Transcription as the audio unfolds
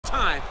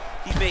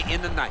he may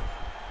end the night.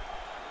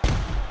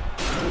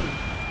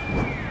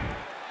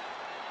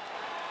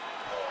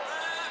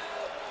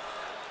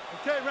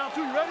 Okay, round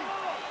 2, you ready?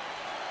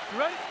 You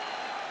ready?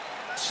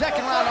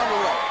 Second round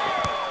underway.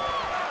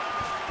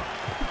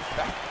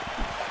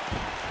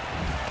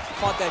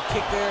 Caught that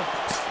kick there.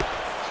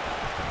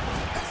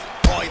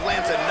 Oh, he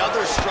lands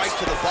another strike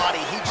to the body.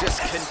 He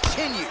just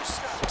continues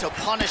to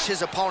punish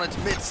his opponent's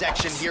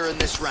midsection here in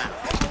this round.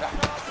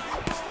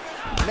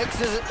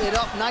 Mixes it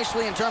up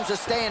nicely in terms of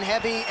staying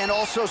heavy and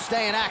also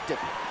staying active.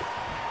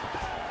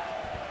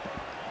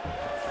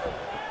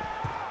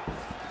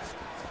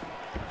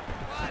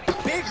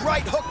 Big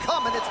right hook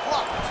coming, it's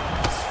blocked.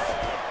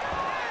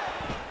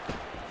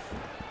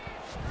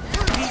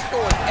 He's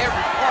throwing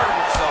every part of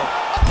himself.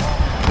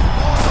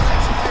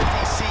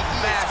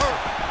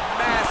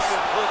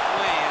 Massive hook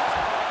lands,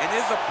 and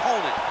his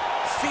opponent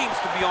seems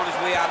to be on his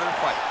way out of the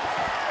fight.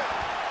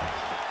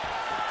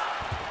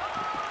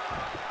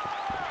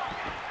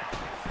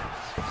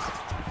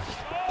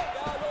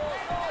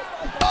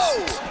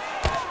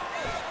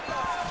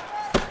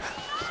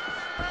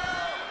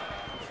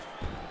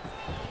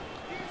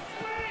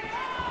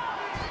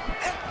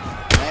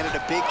 Landed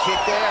a big kick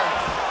there.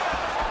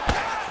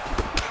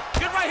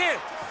 Get right here.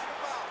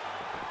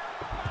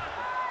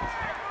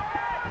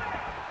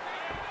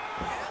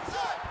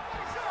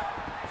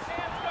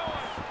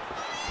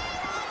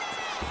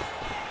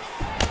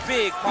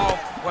 Big,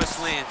 powerful punch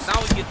lands.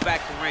 Now he gets back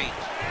to range.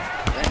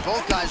 And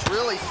both guys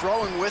really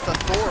throwing with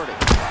authority.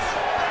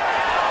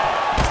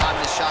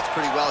 Timing his shots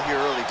pretty well here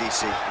early,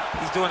 DC.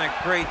 He's doing a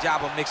great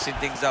job of mixing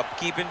things up,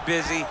 keeping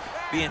busy,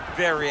 being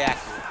very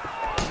active.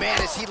 Man,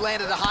 as he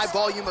landed a high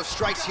volume of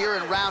strikes here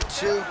in round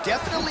 2,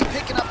 definitely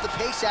picking up the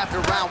pace after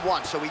round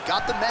 1. So he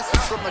got the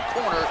message from the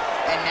corner,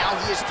 and now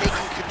he is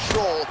taking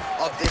control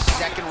of this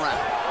second round.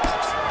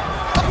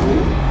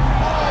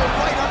 Oh,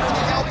 right under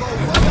the elbow,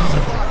 right on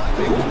the body.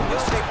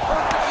 It's a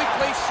perfectly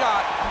placed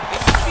shot, and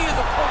you see his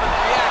opponent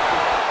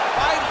reacting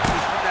violently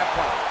from that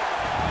punch.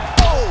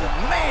 Oh,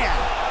 man!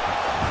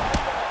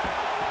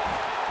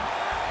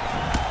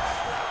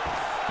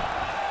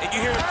 And you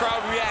hear the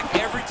crowd react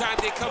every time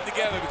they come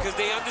together because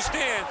they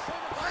understand.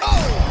 Oh!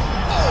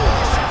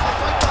 This seems like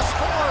right thus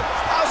far.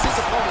 How's his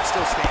opponent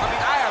still I standing? mean,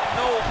 I have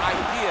no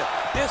idea.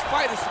 This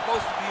fight is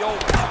supposed to be over.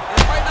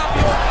 It might not be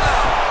over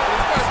now, but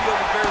it's going to be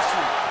over very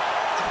soon.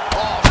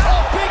 Oh,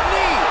 big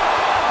knee!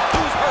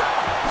 Dude's hurt.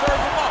 Serve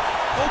him up.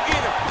 Go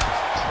get him.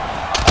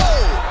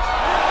 Oh!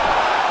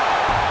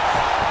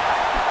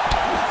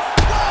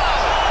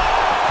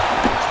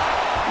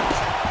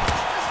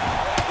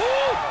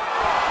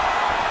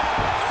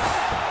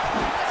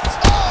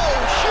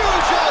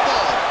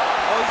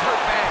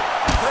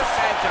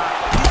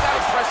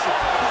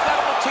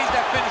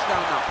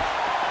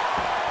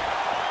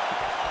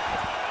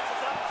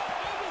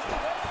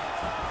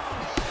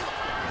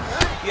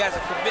 He has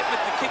a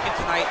commitment to kicking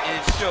tonight, and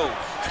it shows.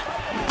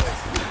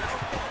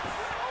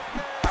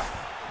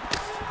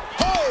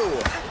 Oh!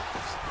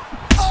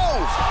 Oh!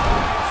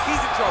 He's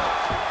in trouble.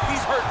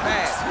 He's hurt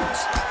bad.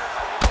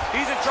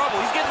 He's in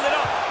trouble. He's getting lit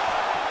up.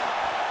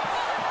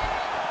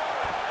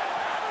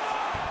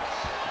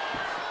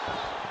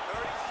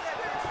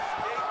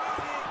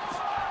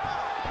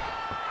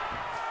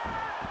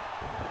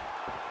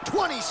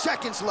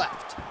 Seconds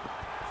left.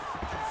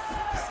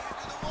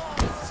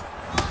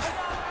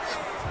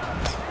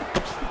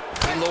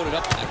 He loaded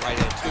up on that right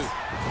hand, too.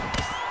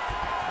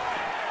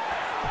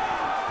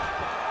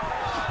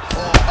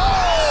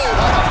 Oh,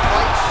 what a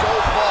fight so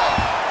far.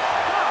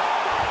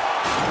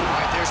 All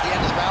right, there's the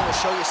end of the round.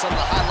 We'll show you some of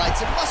the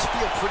highlights. It must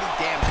feel pretty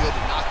damn good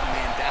to knock a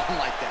man down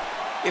like that.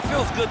 It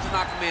feels good to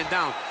knock a man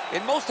down.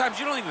 And most times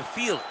you don't even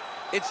feel it.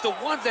 It's the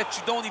ones that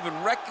you don't even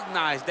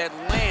recognize that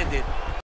landed